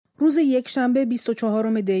روز یکشنبه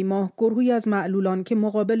 24 دی ماه گروهی از معلولان که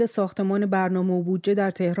مقابل ساختمان برنامه و بودجه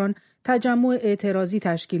در تهران تجمع اعتراضی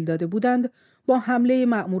تشکیل داده بودند، با حمله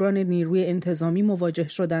ماموران نیروی انتظامی مواجه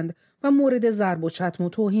شدند و مورد ضرب و شتم و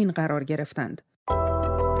توهین قرار گرفتند.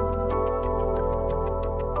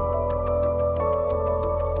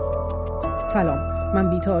 سلام، من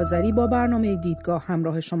بیتا آذری با برنامه دیدگاه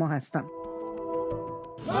همراه شما هستم.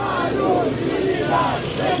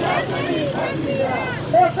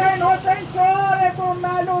 حسین شعارتون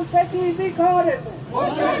معلول ستیزی کارتون،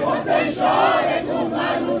 حسین شعارتون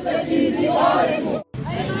معلول ستیزی کارتون،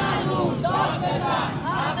 ای معلول داد بزن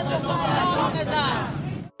حق تو داد بزن،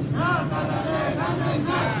 نه صدقه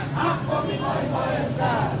نه حق میخوای باید.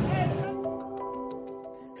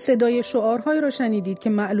 صدای شعارهایی را شنیدید که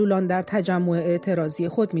معلولان در تجمع اعتراضی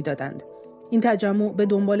خود می‌دادند. این تجمع به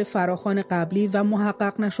دنبال فراخوان قبلی و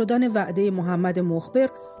محقق نشدن وعده محمد مخبر،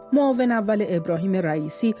 معاون اول ابراهیم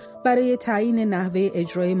رئیسی، برای تعیین نحوه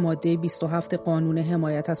اجرای ماده 27 قانون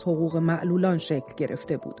حمایت از حقوق معلولان شکل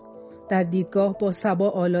گرفته بود. در دیدگاه با صبا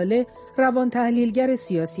آلاله، روان تحلیلگر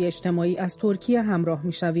سیاسی اجتماعی از ترکیه همراه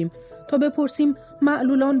می‌شویم تا بپرسیم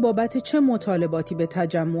معلولان بابت چه مطالباتی به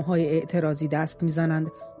تجمع‌های اعتراضی دست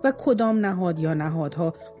می‌زنند و کدام نهاد یا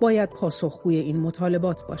نهادها باید پاسخگوی این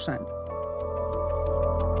مطالبات باشند.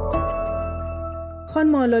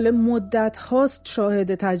 خانم آلاله، مدت هاست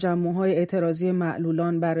شاهد تجمع‌های اعتراضی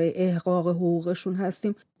معلولان برای احقاق حقوقشون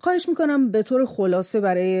هستیم. خواهش میکنم به طور خلاصه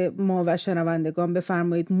برای ما و شنوندگان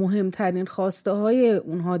بفرمایید مهمترین خواسته های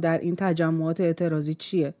اونها در این تجمعات اعتراضی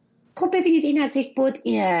چیه؟ خب ببینید، این از یک بود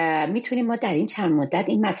میتونیم ما در این چند مدت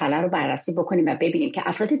این مسئله رو بررسی بکنیم و ببینیم که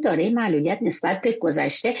افراد دارای معلولیت نسبت به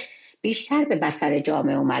گذشته بیشتر به بستر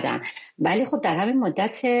جامعه اومدن، ولی خب در همین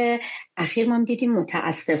مدت اخیر ما دیدیم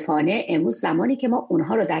متاسفانه امروز زمانی که ما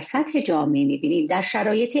اونها رو در سطح جامعه میبینیم در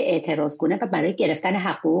شرایط اعتراضگونه و برای گرفتن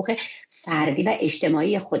حقوق فردی و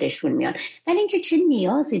اجتماعی خودشون میان، ولی اینکه چه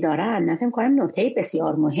نیازی دارن، من فکر می‌کنم نکته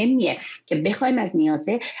بسیار مهمیه که بخوایم از نیاز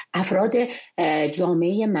افراد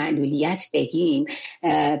جامعه معلولیت بگیم،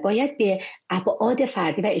 باید به ابعاد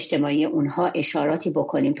فردی و اجتماعی اونها اشاراتی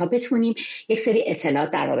بکنیم تا بتونیم یک سری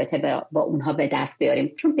اطلاعات در رابطه با اونها به دست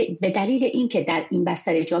بیاریم، چون به دلیل اینکه در این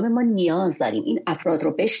بستر جامعه ما نیاز داریم این افراد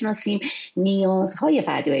رو بشناسیم، نیازهای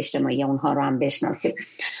فردی و اجتماعی اونها رو هم بشناسیم.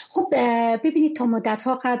 خب ببینید، تا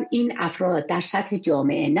مدت‌ها قبل این افراد در سطح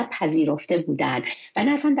جامعه نه پذیرفته بودن و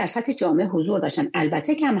نه اصلا در سطح جامعه حضور داشتن،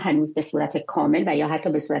 البته که هم هنوز به صورت کامل و یا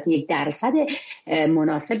حتی به صورت 1%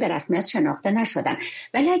 مناسب به رسمیت شناخته نشدن،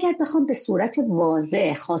 ولی اگر بخوام به صورت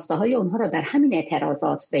واضح خواسته های اونها رو در همین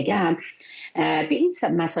اعتراضات بگم، به این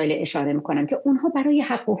مسائل اشاره میکنم که اونها برای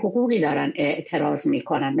حق و حقوقی دارن اعتراض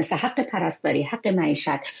میکنن، مثل حق پرستاری، حق معیشت،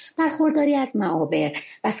 برخورداری از معابر،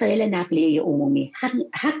 وسایل نقلیه عمومی،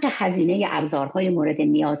 حق هزینه ابزارهای مورد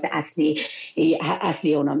نیاز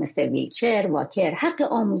اصلی اونا مثل ویلچر، واکر، حق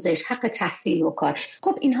آموزش، حق تحصیل و کار.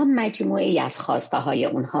 خب اینها مجموعه‌ای از خواسته های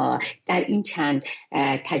اونها در این چند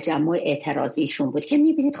تجمع اعتراضیشون بود که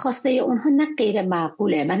میبینید خواسته اونها نه غیر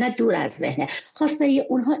معقوله و نه دور از ذهنه. خواسته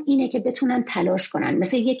اونها اینه که بتونن تلاش کنن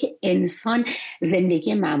مثل یک انسان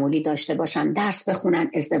زندگی معمولی داشته باشن، درس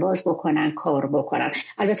بخونن، ازدواج بکنن، کار بکنن.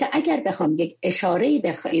 البته اگر بخوام یک اشاره‌ای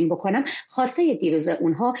بکنم، خواسته دیروز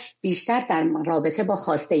اونها بیشتر در رابطه با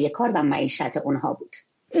خواسته کار و معیشت اونها بود.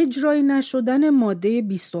 اجرای نشدن ماده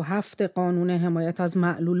 27 قانون حمایت از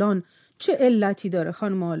معلولان چه علتی داره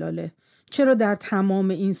خانم آلاله؟ چرا در تمام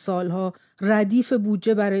این سالها ردیف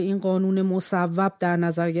بودجه برای این قانون مصوب در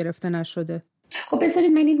نظر گرفته نشده؟ خب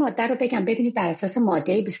بذارید من این ماده رو بگم. ببینید، بر اساس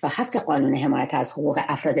ماده 27 قانون حمایت از حقوق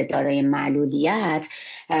افراد دارای معلولیت،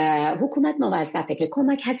 حکومت موظفه که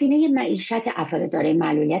کمک هزینه معیشت افراد دارای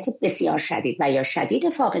معلولیت بسیار شدید و یا شدید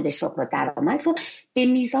فاقد شغل و درآمد رو به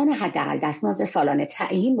میزان حداقل دستمزد سالانه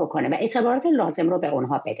تعیین بکنه و اعتبارات لازم رو به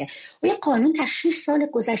اونها بده. و این قانون در 6 سال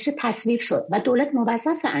گذشته تصویب شد و دولت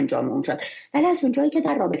موظف انجام اون شد، ولی از اونجایی که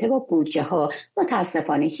در رابطه با بودجه ها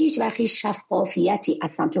متاسفانه هیچ وقت شفافیتی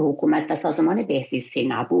از سمت حکومت و سازمان بهزیستی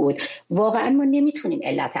نبود، واقعا ما نمیتونیم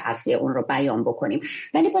علت اصلی اون رو بیان بکنیم.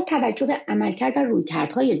 ولی با توجه به عملکرد و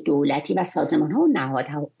رویکردهای دولتی و سازمان‌ها و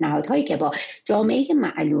نهادهایی که با جامعه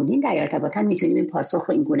معلولین در ارتباطن، میتونیم این پاسخ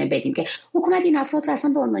رو این گونه بدیم که حکومت این افراد رو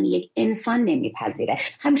اصلا به عنوان یک انسان نمیپذیره،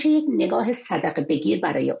 همیشه یک نگاه صدقه بگیر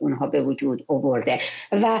برای اونها به وجود آورده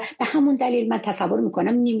و به همون دلیل من تصور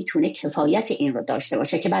میکنم نمیتونه کفایت این رو داشته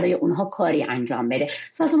باشه که برای اونها کاری انجام بده.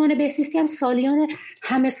 سازمان بهزیستی هم سالیان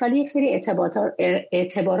همه سالی یک سری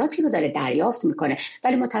اعتباراتی رو داره دریافت میکنه،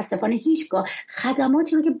 ولی متاسفانه هیچگاه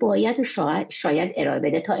خدماتی رو که باید و شاید ارائه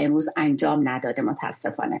بده تا امروز انجام نداده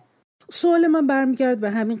متاسفانه. سوال من برمیگرد به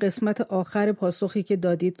همین قسمت آخر پاسخی که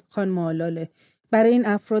دادید خانم آلاله. برای این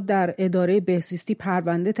افراد در اداره بهزیستی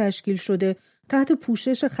پرونده تشکیل شده، تحت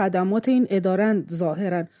پوشش خدمات این اداره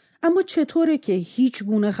ظاهرا، اما چطوره که هیچ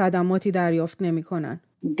گونه خدماتی دریافت نمی‌کنن؟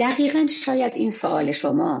 دقیقاً شاید این سوال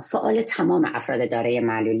شما سوال تمام افراد دارای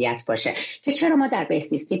معلولیت باشه که چرا ما در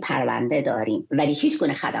بهزیستی پرونده داریم ولی هیچ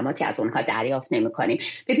گونه خدماتی از اونها دریافت نمی‌کنیم.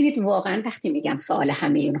 ببینید واقعاً وقتی میگم سوال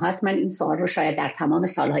همه اونهاست، من این سوال رو شاید در تمام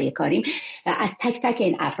سالهای کاریم از تک تک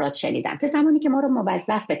این افراد شنیدم که زمانی که ما رو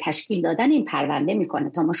موظف به تشکیل دادن این پرونده میکنه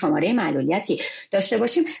تا ما شماره معلولیتی داشته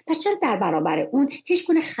باشیم، پس چرا در برابر اون هیچ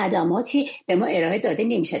گونه خدماتی به ما ارائه داده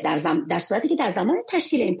نمیشه در صورتی که در زمان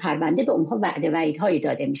تشکیل این پرونده به اونها وعده وعیدهایی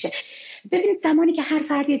داده میشه. ببینید زمانی که هر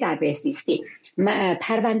فردی در بهزیستی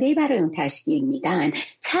پرونده‌ای برای اون تشکیل میدن،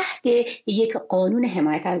 تحت یک قانون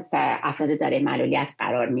حمایت از افراد دارای معلولیت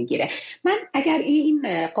قرار میگیره. من اگر این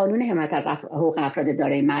قانون حمایت از حقوق افراد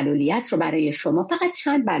دارای معلولیت رو برای شما فقط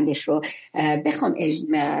چند بندش رو بخوام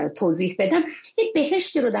توضیح بدم، یک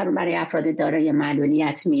بهشتی رو برای افراد دارای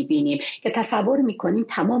معلولیت میبینیم که تصور میکنیم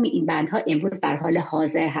تمام این بندها امروز در حال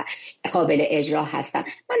حاضر قابل اجرا هستن.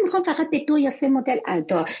 من میخوام فقط به 2 یا 3 مدل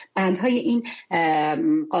بندهای این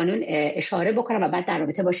قانون اشاره بکنم و بعد در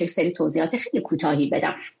رابطه باشه یک سری توضیحات خیلی کوتاهی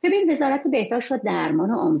بدم. ببین، وزارت بهداشت و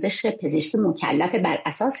درمان و آموزش پزشکی مکلف بر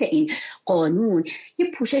اساس این قانون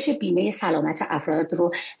یک پوشش بیمه سلامت افراد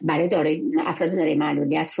رو برای افراد دارای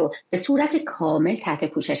معلولیت رو به صورت کامل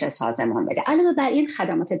تحت پوشش سازمان بده. علاوه بر این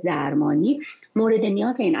خدمات درمانی مورد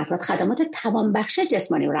نیاز این افراد، خدمات توانبخش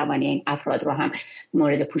جسمانی و روانی این افراد رو هم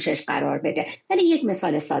مورد پوشش قرار بده. ولی یک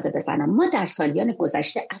مثال ساده بزنم، ما در سالیان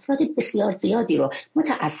گذشته افراد بسیار زیادی رو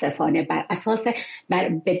متاسفانه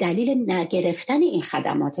به دلیل نگرفتن این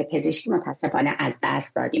خدمات پزشکی متاسفانه از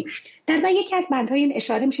دست دادیم. در یکی از بندهای این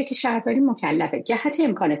اشاره میشه که شهرداری مکلفه جهت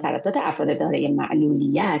امکان تردد افراد دارای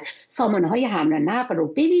معلولیت سامانه‌های حمل و نقل رو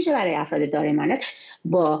به ویژه برای افراد دارای معلولیت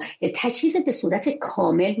با تجهیز به صورت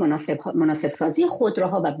کامل مناسب سازی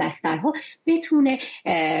خودروها و بسترها بتونه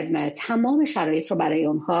تمام شرایط رو برای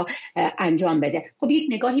اونها انجام بده. خب یک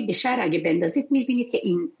نگاهی به شهر اگه بندازید میبینید که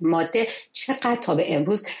این ماده چقدر تا به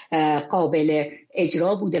امروز قابل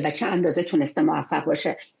اجرا بوده و چه اندازه تونسته موفق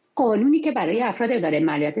باشه. قانونی که برای افراد اداره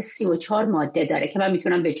مالیات 34 ماده داره که من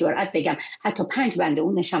میتونم به جرئت بگم حتی 5 بنده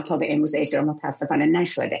اون نشم تا به امروز اجرا متاسفانه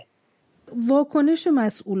نشده. واکنش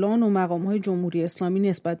مسئولان و مقام‌های جمهوری اسلامی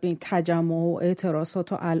نسبت به این تجمع و اعتراضات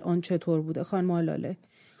تا الان چطور بوده خانم آلاله؟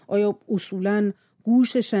 آیا اصولاً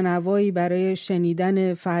گوش شنوایی برای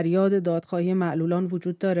شنیدن فریاد دادخواهی معلولان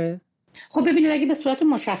وجود داره؟ خب ببینید، اگه به صورت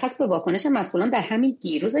مشخص به واکنش مسئولان در همین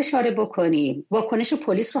دیروز اشاره بکنیم، واکنش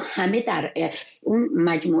پلیس رو همه در اون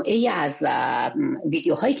مجموعه از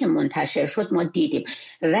ویدیوهایی که منتشر شد ما دیدیم،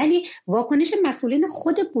 ولی واکنش مسئولین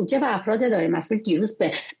خود بودجه و افراد دارای مسئول دیروز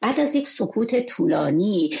بعد از یک سکوت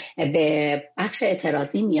طولانی به بخش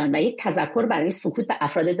اعتراضی میان و یک تذکر برای سکوت به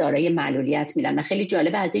افراد دارای معلولیت میدن و خیلی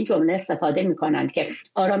جالب از این جمله استفاده میکنند که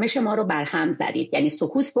آرامش ما رو برهم زدید، یعنی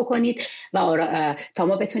سکوت بکنید و تا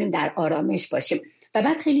ما بتونیم در آرامش باشیم. و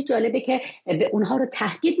بعد خیلی جالبه که به اونها رو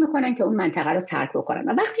تهدید میکنن که اون منطقه رو ترک بکنن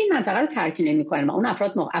و وقتی این منطقه رو ترک نمیکنن و اون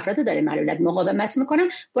افراد داره معلولیت مقاومت میکنن،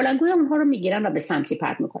 بلندگوی اونها رو میگیرن و به سمتی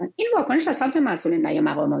پرت میکنن. این واکنش از سمت مسئولین یا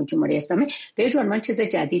مقامات جمهوری اسلامی به جرمان چیز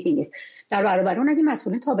جدیدی نیست. در برابر اون اگه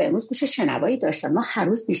مسئولین تا به امروز گوش شنوایی داشتن، ما هر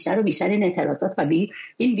روز بیشتر و بیشتر این اعتراضات و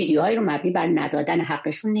این ویدیوهای رو مبنی بر ندادن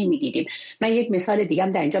حقشون نمیدیدیم. من یک مثال دیگه هم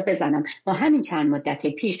در اینجا بزنم. ما همین چند مدت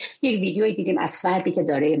پیش یک ویدیویی دیدیم از فردی که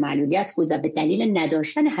دارای معلولیت بود و به دلیل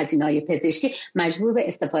نداشتن هزینه‌های پزشکی مجبور به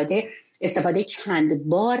استفاده چند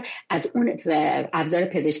بار از اون ابزار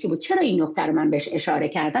پزشکی بود. چرا این نکته رو من بهش اشاره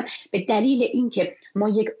کردم؟ به دلیل اینکه ما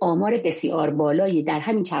یک آمار بسیار بالایی در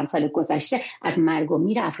همین چند سال گذشته از مرگ و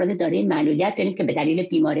میر افراد دارای معلولیت داریم که به دلیل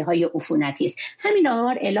بیماری‌های عفونتی است. همین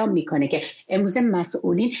آمار اعلام میکنه که امروز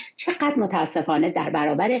مسئولین چقدر متاسفانه در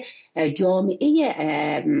برابر جامعه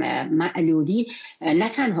معلولین نه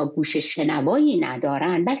تنها گوش شنوایی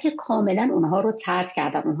ندارن، بلکه کاملا اونها رو طرد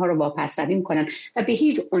کردن، اونها رو واپس‌روی میکنن و به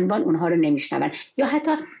هیچ عنوان اونها رو نمیشنون. یا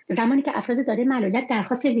حتی زمانی که افراد دارای معلولیت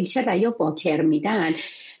درخواست ویلچر و یا واکر میدن،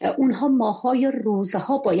 اونها ماه‌ها یا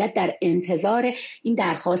روزها باید در انتظار این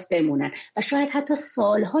درخواست بمونن و شاید حتی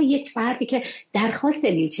سالها یک فردی که درخواست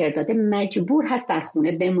ویلچر داده مجبور هست در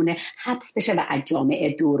خونه بمونه، حبس بشه و از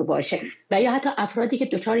جامعه دور باشه. و یا حتی افرادی که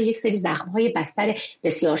دچار یک سری زخم‌های بستر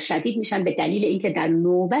بسیار شدید میشن به دلیل اینکه در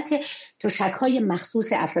نوبت تشک‌های مخصوص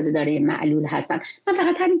افراد دارای معلول هستن. من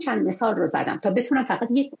فقط همین چند مثال رو زدم تا بتونم فقط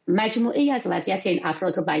یک مجموعه از وضعیت این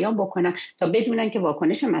افراد رو بیان بکنم تا بدونن که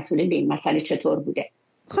واکنش مسئولین به این مسئله چطور بوده.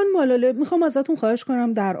 خانم آلاله، میخوام ازتون خواهش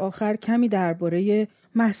کنم در آخر کمی درباره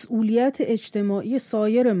مسئولیت اجتماعی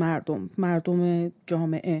سایر مردم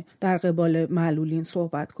جامعه در قبال معلولین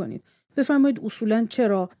صحبت کنید. بفرمایید اصولاً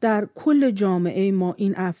چرا در کل جامعه ما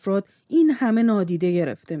این افراد این همه نادیده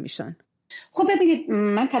گرفته میشن؟ خب ببینید،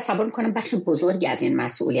 من تصور میکنم بخش بزرگی از این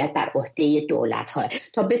مسئولیت بر عهده دولت‌ها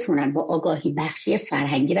تا بتونن با آگاهی بخشی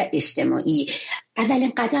فرهنگی و اجتماعی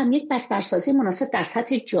اولین قدم یک بسترسازی مناسب در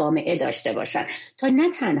سطح جامعه داشته باشن تا نه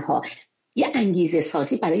تنها یه انگیزه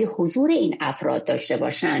سازی برای حضور این افراد داشته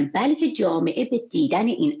باشن، بلکه جامعه به دیدن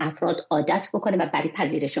این افراد عادت بکنه و برای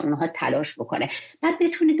پذیرش اونها تلاش بکنه. بعد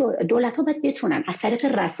بتونه دولت‌ها باید بتونن از طریق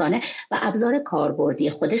رسانه و ابزار کاربردی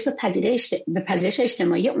خودش به پذیرش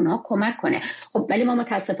اجتماعی اونها کمک کنه. خب ولی ما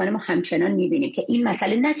متاسفانه ما همچنان می‌بینیم که این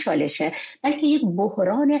مسئله نه چالشه، بلکه یک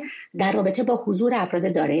بحران در رابطه با حضور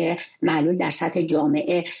افراد دارای معلول در سطح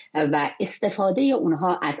جامعه و استفاده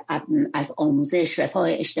اونها از آموزش، رفاه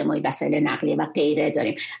اجتماعی، وسایل نقلیه و غیره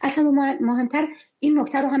داریم. اصلا مهمتر این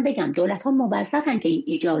نکته رو هم بگم، دولت‌ها موظفن که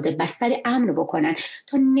ایجاد بستر امن بکنن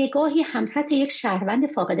تا نگاهی همسط یک شهروند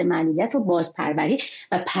فاقد معلولیت رو بازپروری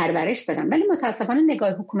و پرورش بدن. ولی متاسفانه نگاه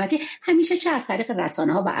حکومتی همیشه چه از طریق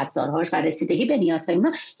رسانه‌ها و ابزارهاش و رسیدگی به نیازهای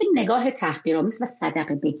اونا یک نگاه تحقیرآمیز و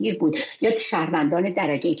صدقه بگیر بود یا شهروندان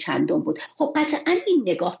درجه چندم بود. خب قطعاً این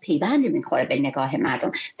نگاه پیوند می‌خوره به نگاه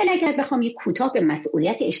مردم. ولی اگر بخوام یک کوتاه به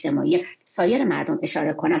مسئولیت اجتماعی سایر مردم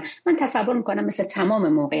اشاره کنم، من تصور میکنم مثل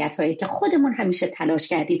تمام موقعیت‌هایی که خودمون همیشه تلاش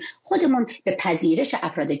کردیم خودمون به پذیرش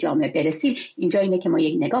افراد جامعه برسیم، اینجا اینه که ما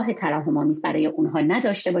یک نگاه ترحم‌آمیز برای اونها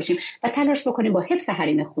نداشته باشیم و تلاش بکنیم با حفظ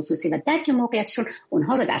حریم خصوصی و درک موقعیتشون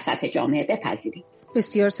اونها رو در سطح جامعه بپذیریم.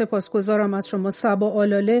 بسیار سپاسگزارم از شما صبا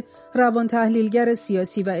آلاله، روان تحلیلگر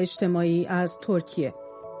سیاسی و اجتماعی از ترکیه.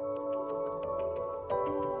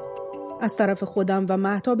 از طرف خودم و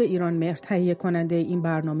مهتاب ایران مهر تهیه کننده این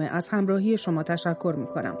برنامه از همراهی شما تشکر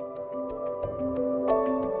می‌کنم.